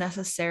that that's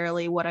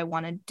necessarily what I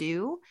want to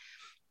do,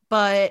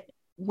 but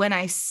when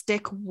I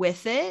stick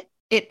with it,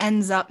 it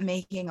ends up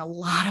making a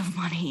lot of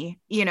money,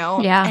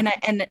 Yeah.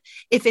 and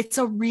if it's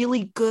a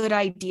really good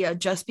idea,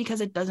 just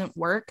because it doesn't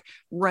work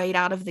right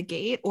out of the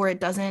gate, or it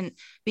doesn't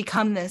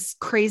become this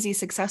crazy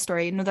success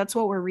story, that's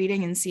what we're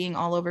reading and seeing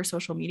all over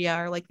social media,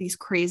 are like these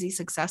crazy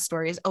success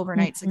stories,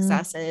 overnight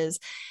successes,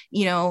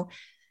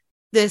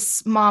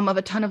 this mom of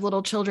a ton of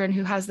little children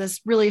who has this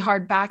really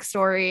hard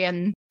backstory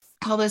and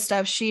all this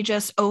stuff. She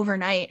just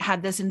overnight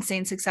had this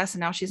insane success, and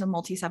now she's a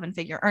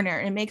multi-7-figure earner.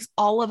 And it makes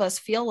all of us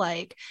feel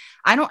like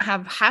I don't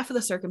have half of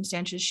the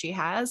circumstances she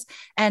has.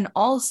 And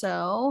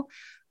also,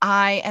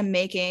 I am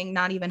making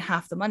not even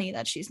half the money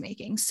that she's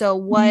making. So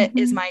what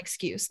is my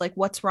excuse? Like,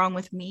 what's wrong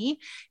with me?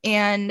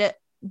 And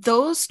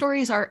those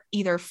stories are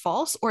either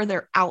false or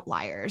they're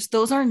outliers.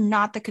 Those are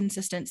not the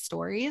consistent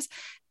stories.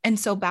 And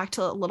so back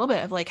to a little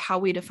bit of like how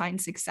we define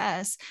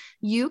success,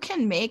 you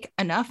can make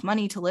enough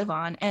money to live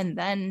on, and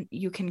then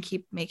you can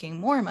keep making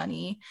more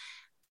money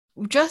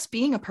just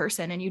being a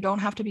person. And you don't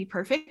have to be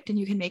perfect, and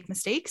you can make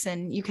mistakes,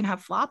 and you can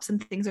have flops,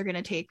 and things are going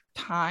to take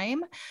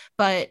time,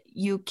 but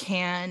you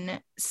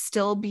can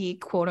still be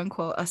quote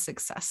unquote a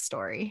success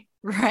story,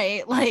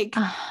 right? Like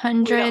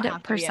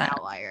 100%.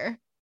 Outlier.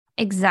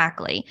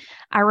 Exactly.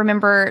 I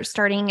remember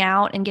starting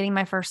out and getting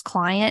my first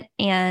client,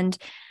 and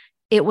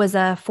it was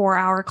a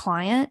 4-hour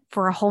client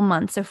for a whole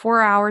month. So 4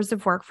 hours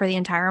of work for the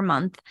entire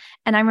month.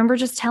 And I remember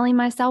just telling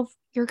myself,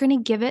 you're going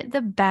to give it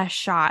the best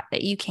shot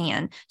that you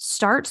can.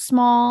 Start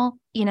small,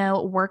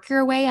 work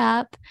your way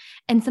up.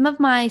 And some of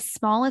my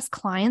smallest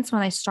clients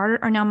when I started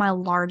are now my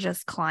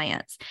largest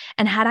clients.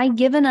 And had I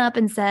given up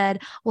and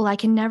said, well, I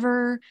can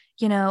never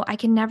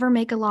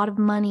make a lot of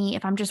money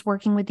if I'm just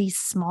working with these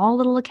small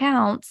little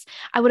accounts,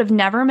 I would have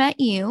never met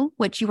you,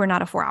 which you were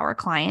not a 4-hour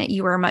client.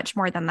 You were much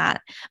more than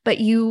that. But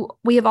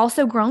we have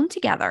also grown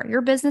together.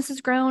 Your business has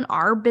grown.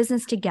 Our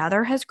business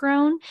together has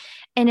grown.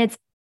 And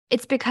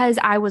it's because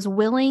I was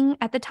willing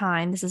at the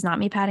time. This is not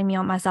me patting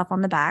myself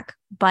on the back,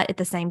 but at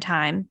the same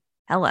time,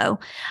 hello,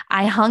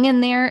 I hung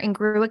in there and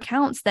grew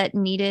accounts that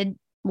needed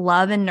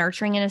love and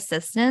nurturing and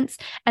assistance.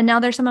 And now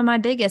they're some of my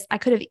biggest. I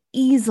could have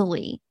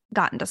easily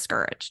gotten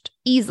discouraged,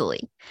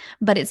 easily,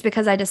 but it's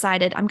because I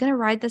decided I'm going to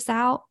ride this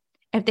out.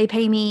 If they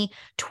pay me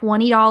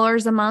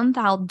 $20 a month,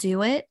 I'll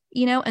do it,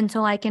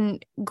 until I can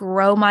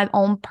grow my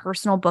own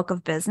personal book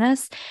of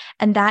business.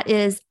 And that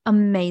is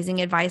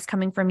amazing advice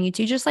coming from you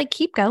too. Just like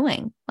keep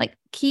going,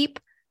 keep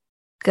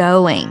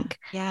going.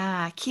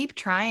 Yeah. Keep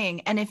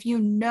trying. And if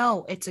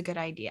it's a good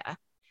idea,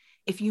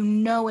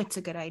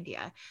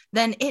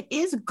 then it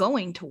is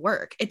going to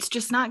work. It's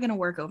just not going to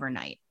work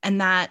overnight.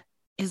 And that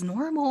is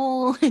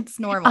normal. It's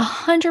normal.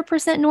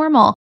 100%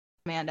 normal.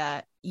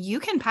 Amanda, you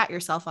can pat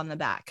yourself on the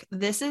back.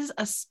 This is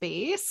a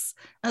space,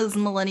 as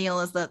millennial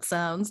as that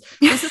sounds,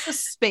 this is a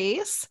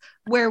space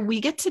where we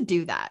get to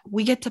do that.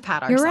 We get to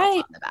pat ourselves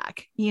on the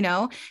back,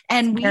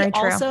 and we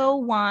also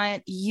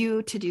want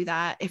you to do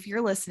that. If you're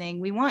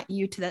listening, we want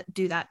you to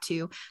do that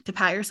too, to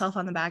pat yourself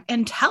on the back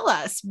and tell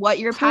us what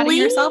you're patting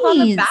yourself on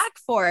the back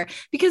for,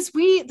 because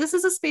this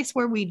is a space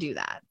where we do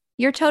that.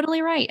 You're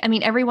totally right. I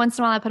mean, every once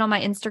in a while I put on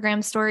my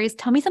Instagram stories,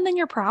 tell me something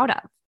you're proud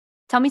of.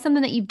 Tell me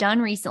something that you've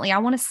done recently. I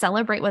want to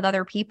celebrate with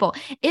other people.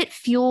 It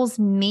fuels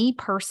me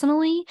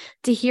personally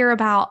to hear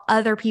about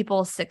other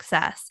people's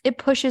success. It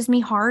pushes me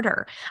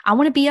harder. I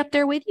want to be up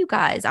there with you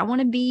guys. I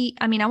want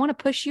to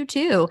push you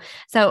too.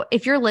 So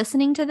if you're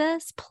listening to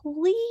this,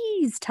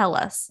 please tell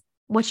us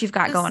what you've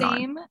got going on. The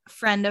same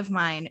friend of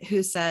mine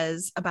who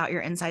says about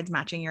your insides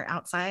matching your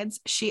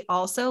outsides, she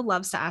also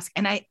loves to ask,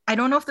 and I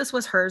don't know if this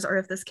was hers or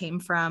if this came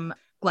from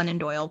Glennon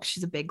Doyle, because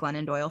she's a big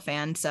Glennon Doyle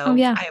fan. So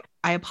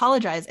I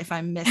apologize if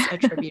I'm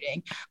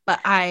misattributing, but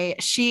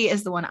she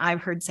is the one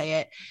I've heard say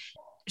it.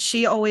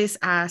 She always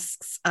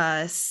asks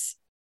us,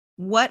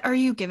 what are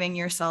you giving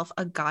yourself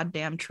a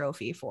goddamn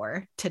trophy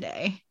for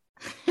today?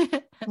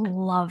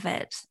 Love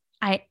it.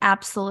 I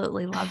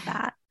absolutely love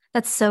that.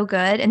 That's so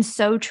good and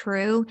so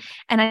true.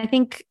 And I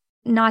think,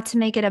 not to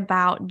make it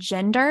about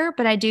gender,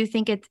 but I do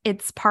think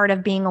it's part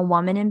of being a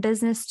woman in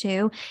business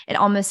too. It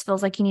almost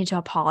feels like you need to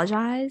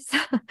apologize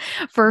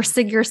for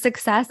your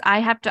success.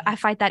 I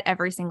fight that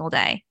every single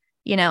day.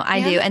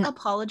 I do. And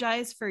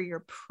apologize for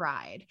your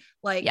pride.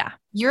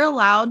 You're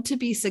allowed to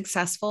be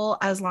successful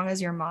as long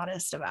as you're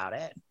modest about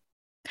it.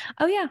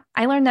 Oh yeah.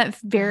 I learned that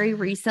very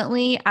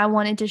recently. I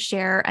wanted to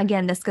share,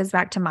 again, this goes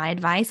back to my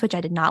advice, which I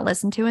did not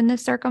listen to in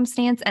this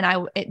circumstance.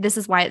 And this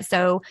is why it's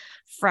so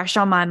fresh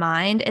on my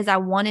mind, is I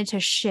wanted to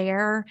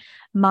share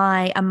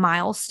a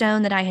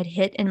milestone that I had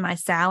hit in my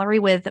salary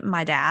with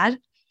my dad.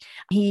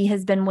 He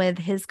has been with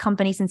his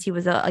company since he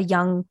was a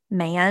young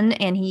man,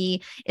 and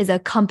he is a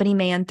company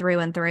man through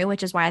and through,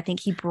 which is why I think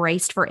he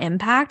braced for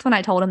impact when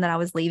I told him that I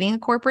was leaving a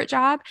corporate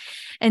job.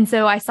 And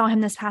so I saw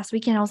him this past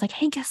weekend. I was like,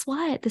 hey, guess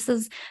what? This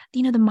is,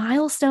 the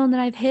milestone that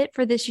I've hit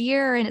for this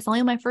year. And it's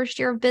only my first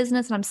year of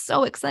business. And I'm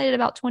so excited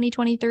about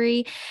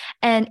 2023.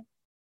 And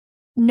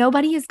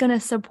nobody is going to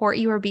support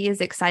you or be as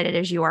excited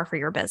as you are for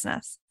your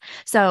business.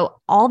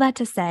 So all that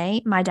to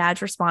say, my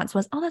dad's response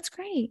was, oh, that's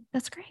great.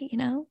 That's great.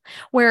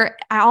 Where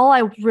all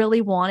I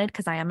really wanted,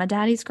 because I am a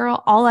daddy's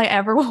girl, all I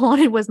ever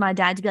wanted was my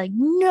dad to be like,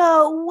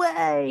 no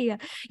way.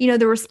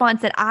 The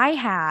response that I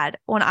had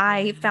when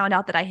I found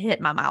out that I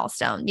hit my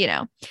milestone,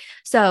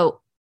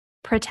 So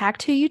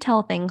protect who you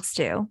tell things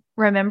to.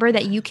 Remember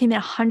that you can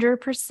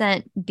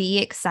 100% be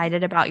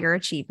excited about your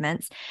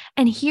achievements.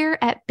 And here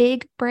at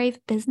Big Brave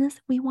Business,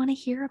 we want to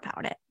hear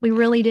about it. We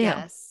really do.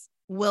 Yes.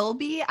 We'll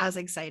be as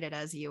excited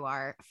as you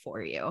are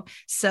for you.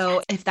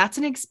 So if that's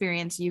an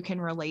experience you can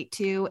relate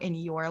to in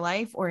your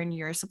life or in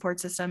your support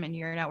system, in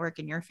your network,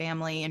 in your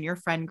family, in your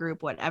friend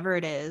group, whatever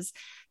it is,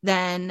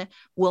 then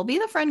we'll be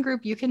the friend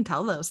group you can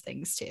tell those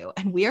things to.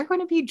 And we are going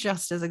to be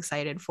just as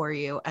excited for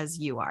you as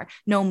you are,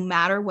 no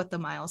matter what the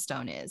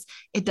milestone is.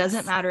 It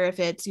doesn't matter if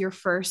it's your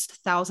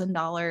first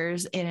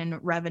 $1,000 in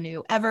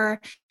revenue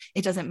ever.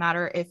 It doesn't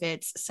matter if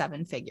it's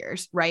 7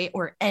 figures, right?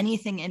 Or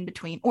anything in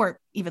between, or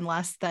even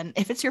less than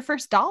if it's your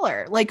first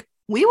dollar. Like,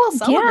 we will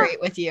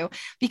celebrate with you,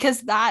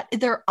 because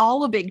they're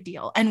all a big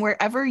deal. And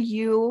whatever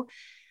you're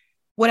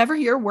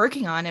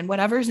working on and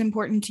whatever's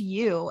important to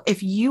you,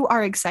 if you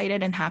are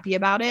excited and happy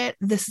about it,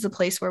 this is a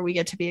place where we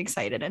get to be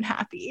excited and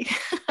happy.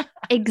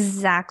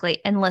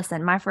 Exactly. And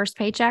listen, my first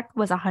paycheck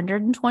was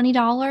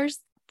 $120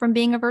 from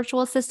being a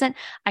virtual assistant.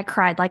 I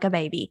cried like a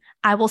baby.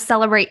 I will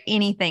celebrate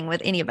anything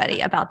with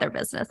anybody about their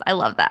business. I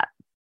love that.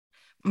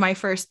 My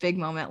first big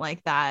moment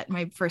like that,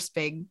 my first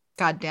big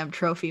goddamn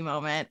trophy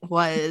moment,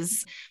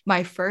 was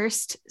my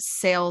first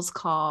sales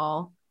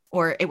call,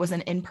 or it was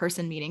an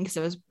in-person meeting because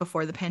it was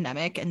before the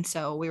pandemic. And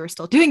so we were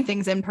still doing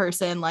things in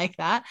person like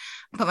that.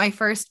 But my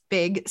first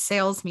big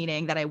sales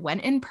meeting that I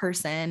went in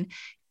person,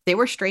 they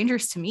were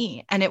strangers to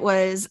me. And it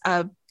was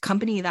a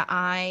company that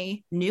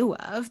I knew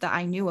of, that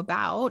I knew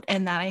about,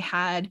 and that I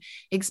had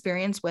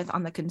experience with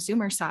on the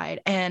consumer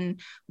side.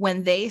 And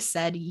when they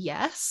said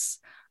yes,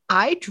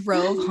 I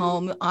drove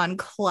home on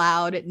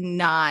cloud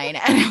 9,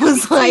 and it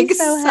was like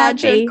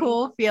such a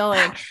cool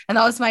feeling. And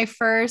that was my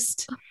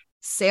first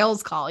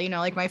sales call,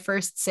 like my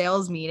first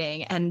sales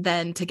meeting. And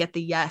then to get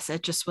the yes,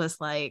 it just was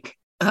like,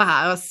 it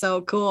was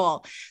so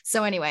cool.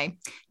 So anyway,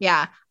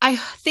 yeah, I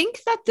think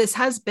that this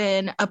has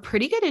been a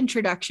pretty good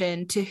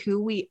introduction to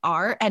who we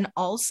are. And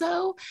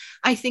also,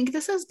 I think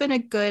this has been a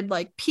good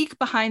peek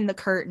behind the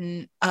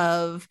curtain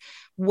of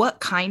what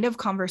kind of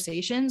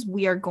conversations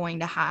we are going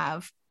to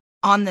have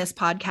on this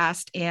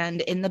podcast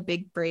and in the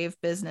Big Brave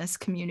business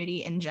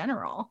community in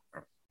general.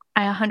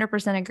 I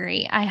 100%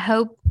 agree. I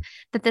hope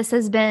that this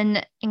has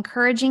been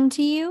encouraging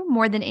to you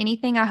more than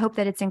anything. I hope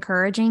that it's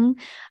encouraging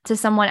to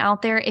someone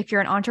out there. If you're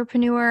an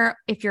entrepreneur,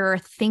 if you're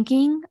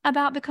thinking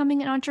about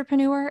becoming an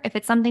entrepreneur, if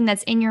it's something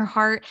that's in your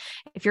heart,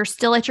 if you're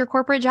still at your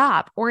corporate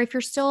job, or if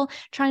you're still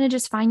trying to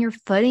just find your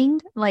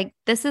footing,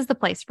 this is the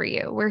place for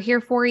you. We're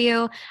here for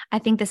you. I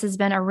think this has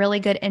been a really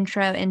good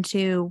intro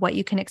into what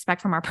you can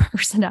expect from our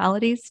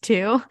personalities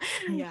too.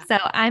 Yeah. So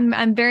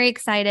I'm very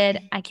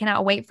excited. I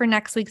cannot wait for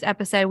next week's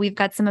episode. We've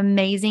got some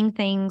amazing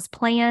things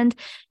planned.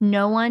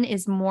 No one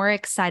is more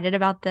excited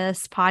about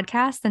this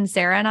podcast than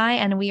Sarah and I,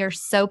 and we are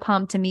so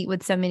pumped to meet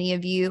with so many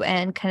of you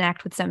and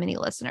connect with so many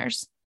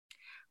listeners.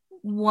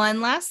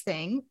 One last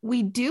thing,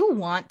 we do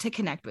want to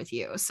connect with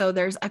you. So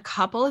there's a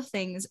couple of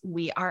things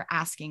we are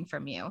asking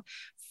from you.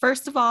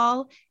 First of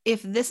all,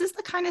 if this is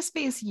the kind of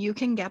space you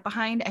can get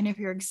behind, and if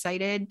you're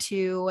excited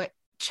to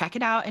check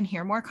it out and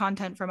hear more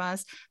content from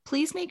us,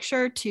 please make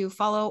sure to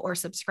follow or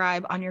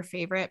subscribe on your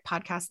favorite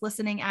podcast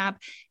listening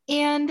app.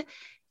 And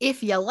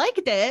if you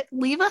liked it,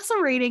 leave us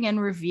a rating and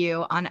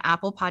review on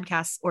Apple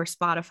Podcasts or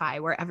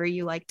Spotify, wherever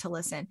you like to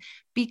listen,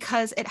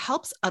 because it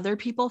helps other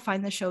people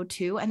find the show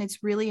too. And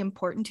it's really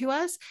important to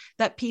us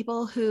that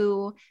people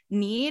who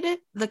need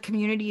the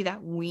community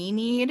that we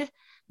need,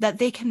 that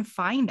they can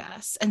find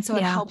us. And so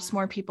it helps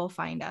more people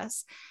find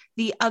us.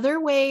 The other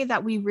way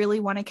that we really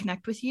want to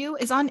connect with you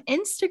is on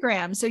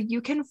Instagram. So you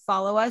can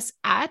follow us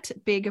at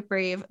Big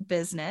Brave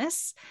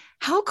Business.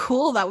 How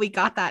cool that we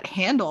got that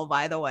handle,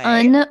 by the way.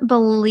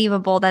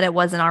 Unbelievable that it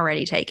wasn't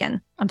already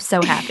taken. I'm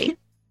so happy.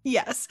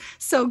 Yes.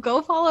 So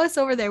go follow us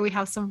over there. We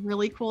have some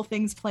really cool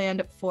things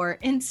planned for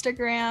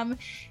Instagram.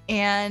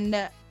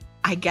 And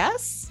I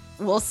guess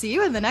we'll see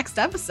you in the next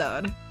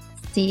episode.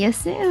 See you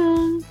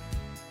soon.